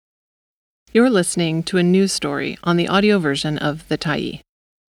You're listening to a news story on the audio version of The Tyee.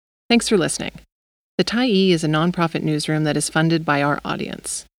 Thanks for listening. The Tyee is a nonprofit newsroom that is funded by our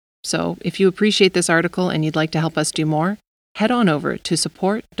audience. So, if you appreciate this article and you'd like to help us do more, head on over to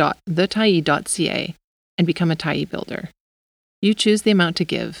support.thetyee.ca and become a Tyee builder. You choose the amount to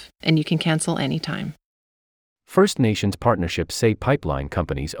give, and you can cancel anytime. First Nations partnerships say pipeline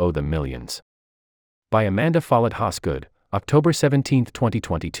companies owe them millions. By Amanda Follett Hosgood, October 17,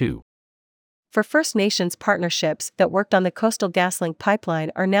 2022. For First Nations partnerships that worked on the Coastal GasLink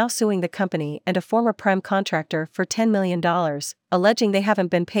pipeline are now suing the company and a former prime contractor for $10 million, alleging they haven't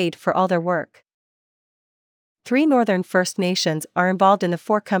been paid for all their work. 3 Northern First Nations are involved in the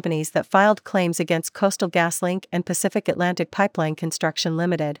 4 companies that filed claims against Coastal GasLink and Pacific Atlantic Pipeline Construction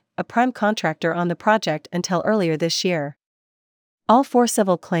Limited, a prime contractor on the project until earlier this year. All 4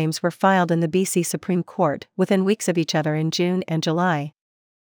 civil claims were filed in the BC Supreme Court within weeks of each other in June and July.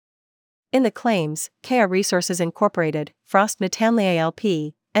 In the claims, Kea Resources Incorporated, Frost Natamlia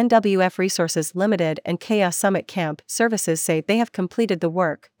LP, NWF Resources Limited and Kea Summit Camp Services say they have completed the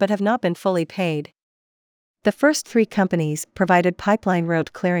work but have not been fully paid. The first 3 companies provided pipeline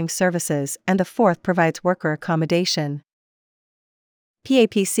road clearing services and the 4th provides worker accommodation.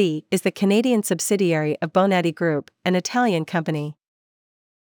 PAPC is the Canadian subsidiary of Bonatti Group, an Italian company.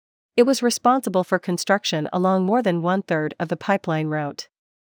 It was responsible for construction along more than 1/3 of the pipeline route.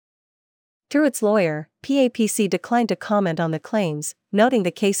 Through its lawyer, PAPC declined to comment on the claims, noting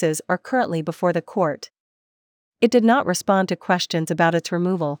the cases are currently before the court. It did not respond to questions about its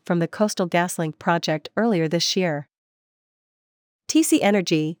removal from the Coastal GasLink project earlier this year. TC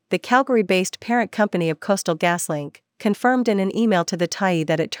Energy, the Calgary-based parent company of Coastal GasLink, confirmed in an email to the Tyee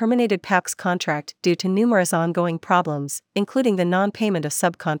that it terminated PAP's contract due to numerous ongoing problems, including the non-payment of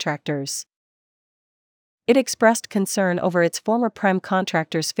subcontractors. It expressed concern over its former prime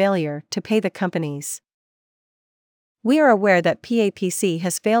contractor's failure to pay the companies. We are aware that PAPC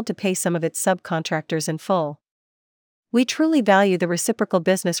has failed to pay some of its subcontractors in full. We truly value the reciprocal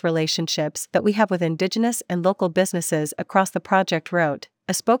business relationships that we have with Indigenous and local businesses across the project route,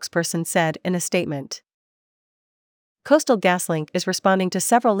 a spokesperson said in a statement. Coastal GasLink is responding to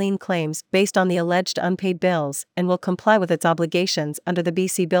several lien claims based on the alleged unpaid bills and will comply with its obligations under the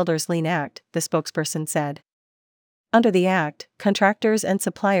BC Builders Lien Act, the spokesperson said. Under the Act, contractors and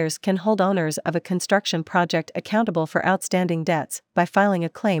suppliers can hold owners of a construction project accountable for outstanding debts by filing a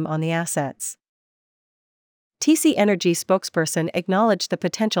claim on the assets. TC Energy spokesperson acknowledged the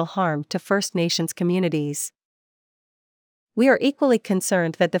potential harm to First Nations communities. We are equally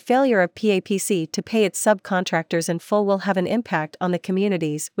concerned that the failure of PAPC to pay its subcontractors in full will have an impact on the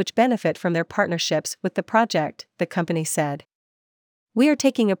communities which benefit from their partnerships with the project, the company said. We are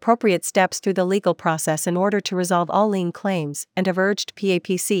taking appropriate steps through the legal process in order to resolve all lien claims and have urged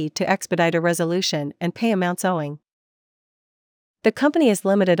PAPC to expedite a resolution and pay amounts owing. The company is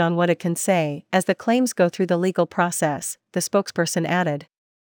limited on what it can say as the claims go through the legal process, the spokesperson added.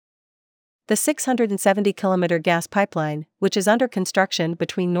 The 670-kilometer gas pipeline, which is under construction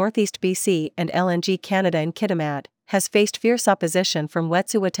between Northeast BC and LNG Canada in Kitimat, has faced fierce opposition from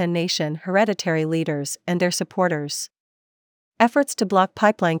Wet'suwet'en Nation hereditary leaders and their supporters. Efforts to block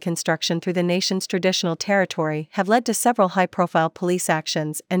pipeline construction through the nation's traditional territory have led to several high-profile police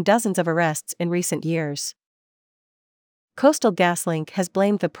actions and dozens of arrests in recent years. Coastal GasLink has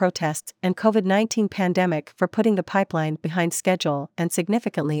blamed the protests and COVID-19 pandemic for putting the pipeline behind schedule and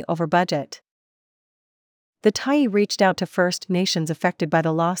significantly over budget. The Tyee reached out to First Nations affected by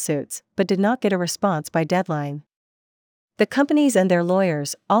the lawsuits, but did not get a response by deadline. The companies and their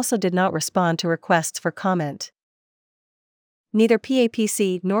lawyers also did not respond to requests for comment. Neither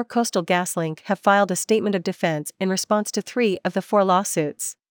PAPC nor Coastal GasLink have filed a statement of defense in response to 3 of the 4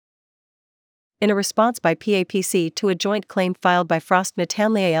 lawsuits. In a response by PAPC to a joint claim filed by Frost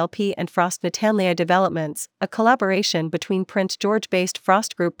Natamlia LP and Frost Natamlia Developments, a collaboration between Prince George-based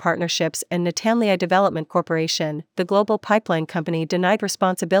Frost Group Partnerships and Natamlia Development Corporation, the global pipeline company denied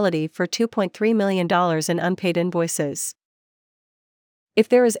responsibility for $2.3 million in unpaid invoices. If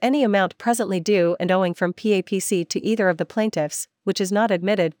there is any amount presently due and owing from PAPC to either of the plaintiffs, which is not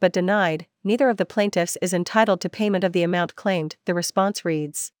admitted but denied, neither of the plaintiffs is entitled to payment of the amount claimed, the response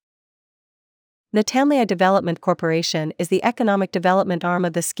reads. Natamlia Development Corporation is the economic development arm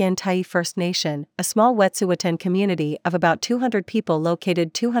of the Skin Tyee First Nation, a small Wet'suwet'en community of about 200 people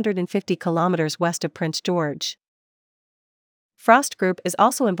located 250 kilometers west of Prince George. Frost Group is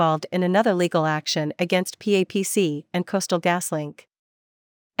also involved in another legal action against PAPC and Coastal GasLink.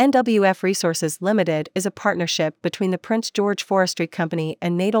 NWF Resources Limited is a partnership between the Prince George Forestry Company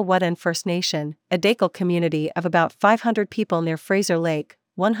and Natal Wet'en First Nation, a Dakel community of about 500 people near Fraser Lake,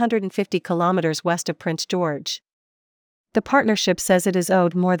 150 kilometers west of Prince George. The partnership says it is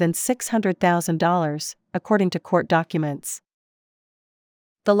owed more than $600,000, according to court documents.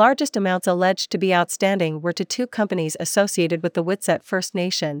 The largest amounts alleged to be outstanding were to two companies associated with the Witsat First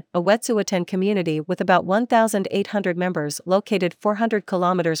Nation, a Wet'suwet'en community with about 1,800 members located 400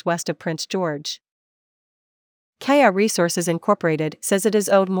 kilometers west of Prince George. Kaya Resources Incorporated says it is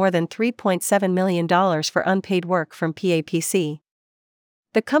owed more than $3.7 million for unpaid work from PAPC.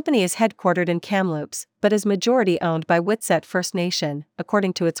 The company is headquartered in Kamloops, but is majority owned by Witsat First Nation,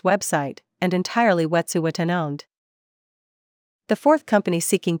 according to its website, and entirely Wet'suwet'en owned. The fourth company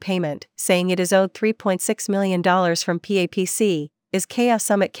seeking payment, saying it is owed $3.6 million from PAPC, is Kaya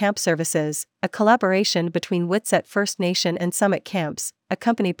Summit Camp Services, a collaboration between Witsat First Nation and Summit Camps, a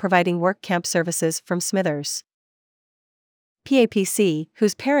company providing work camp services from Smithers. PAPC,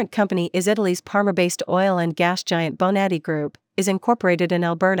 whose parent company is Italy's Parma-based oil and gas giant Bonatti Group, is incorporated in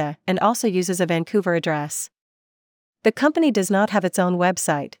Alberta and also uses a Vancouver address. The company does not have its own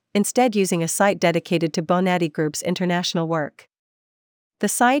website, instead using a site dedicated to Bonatti Group's international work. The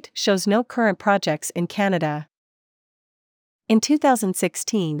site shows no current projects in Canada. In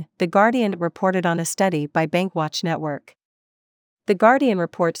 2016, The Guardian reported on a study by Bankwatch Network. The Guardian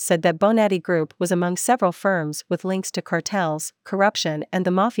report said that Bonatti Group was among several firms with links to cartels, corruption, and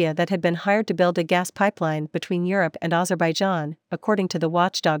the mafia that had been hired to build a gas pipeline between Europe and Azerbaijan, according to the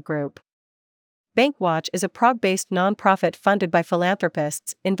Watchdog Group. Bankwatch is a Prague-based non-profit funded by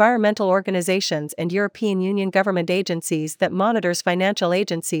philanthropists, environmental organizations and European Union government agencies that monitors financial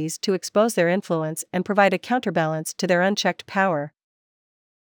agencies to expose their influence and provide a counterbalance to their unchecked power.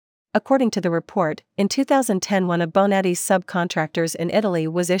 According to the report, in 2010 one of Bonatti's subcontractors in Italy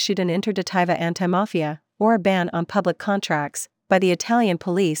was issued an interdittiva antimafia, or a ban on public contracts, by the Italian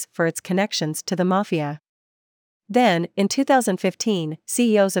police for its connections to the mafia. Then, in 2015,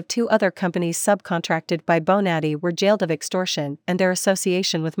 CEOs of two other companies subcontracted by Bonatti were jailed of extortion and their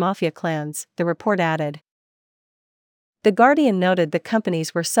association with mafia clans, the report added. The Guardian noted the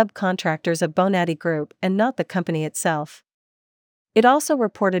companies were subcontractors of Bonatti Group and not the company itself. It also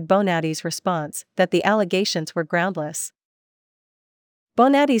reported Bonatti's response, that the allegations were groundless.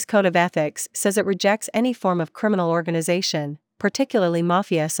 Bonatti's Code of Ethics says it rejects any form of criminal organization, particularly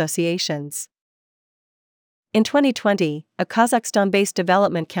mafia associations. In 2020, a Kazakhstan-based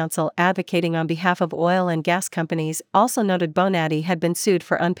development council advocating on behalf of oil and gas companies also noted Bonatti had been sued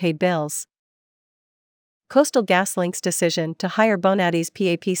for unpaid bills. Coastal GasLink's decision to hire Bonatti's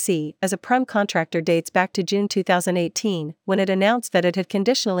PAPC as a prime contractor dates back to June 2018, when it announced that it had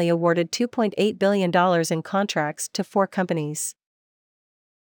conditionally awarded $2.8 billion in contracts to four companies.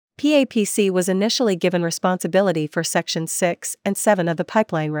 PAPC was initially given responsibility for Sections 6 and 7 of the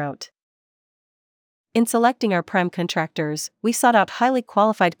pipeline route. In selecting our prime contractors, we sought out highly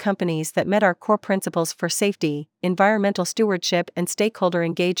qualified companies that met our core principles for safety, environmental stewardship and stakeholder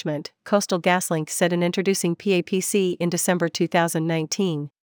engagement, Coastal GasLink said in introducing PAPC in December 2019.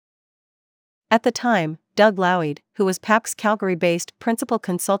 At the time, Doug Loweid, who was PAP's Calgary-based principal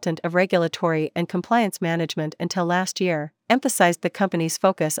consultant of regulatory and compliance management until last year, emphasized the company's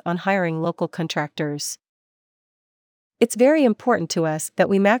focus on hiring local contractors. It's very important to us that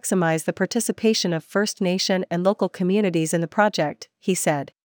we maximize the participation of First Nation and local communities in the project, he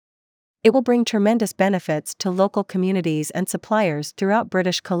said. It will bring tremendous benefits to local communities and suppliers throughout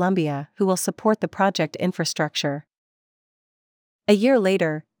British Columbia who will support the project infrastructure. A year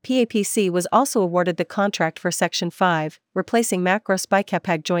later, PAPC was also awarded the contract for Section 5, replacing Macro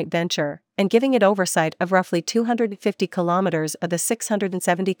Spicapag joint venture, and giving it oversight of roughly 250 kilometers of the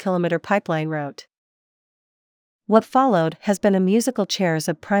 670-kilometer pipeline route. What followed has been a musical chairs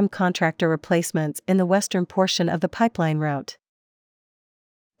of prime contractor replacements in the western portion of the pipeline route.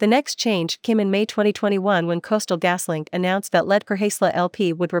 The next change came in May 2021 when Coastal GasLink announced that Ledcor-Haisla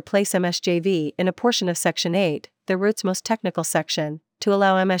LP would replace MSJV in a portion of Section 8, the route's most technical section, to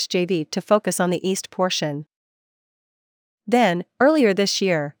allow MSJV to focus on the east portion. Then, earlier this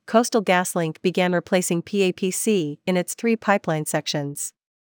year, Coastal GasLink began replacing PAPC in its 3 pipeline sections.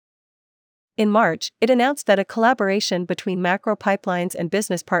 In March, it announced that a collaboration between Macro Pipelines and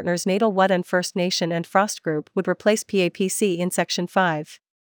business partners Natal-Wet'en First Nation and Frost Group would replace PAPC in Section 5.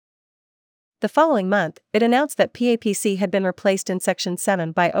 The following month, it announced that PAPC had been replaced in Section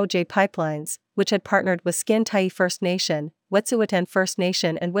 7 by OJ Pipelines, which had partnered with Skin Tyee First Nation, Wet'suwet'en First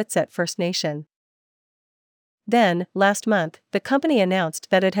Nation and Witsat First Nation. Then, last month, the company announced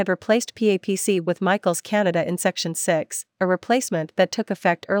that it had replaced PAPC with Michaels Canada in Section 6, a replacement that took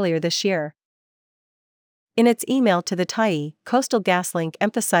effect earlier this year. In its email to the Tyee, Coastal GasLink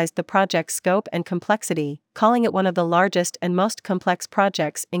emphasized the project's scope and complexity, calling it one of the largest and most complex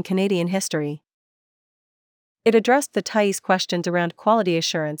projects in Canadian history. It addressed the Tyee's questions around quality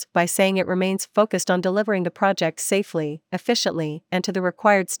assurance by saying it remains focused on delivering the project safely, efficiently, and to the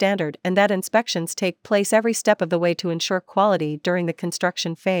required standard, and that inspections take place every step of the way to ensure quality during the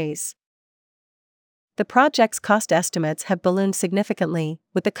construction phase. The project's cost estimates have ballooned significantly,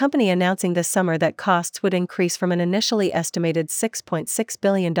 with the company announcing this summer that costs would increase from an initially estimated $6.6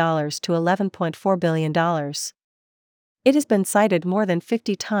 billion to $11.4 billion. It has been cited more than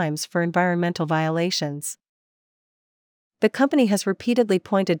 50 times for environmental violations. The company has repeatedly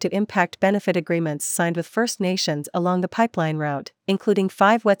pointed to impact benefit agreements signed with First Nations along the pipeline route, including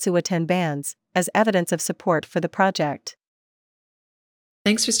 5 Wet'suwet'en bands, as evidence of support for the project.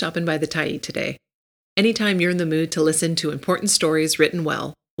 Thanks for stopping by the Tyee today. Anytime you're in the mood to listen to important stories written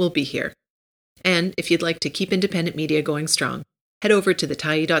well, we'll be here. And if you'd like to keep independent media going strong, head over to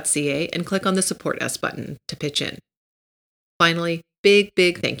thetyee.ca and click on the Support Us button to pitch in. Finally, big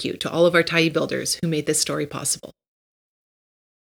thank you to all of our Tyee builders who made this story possible.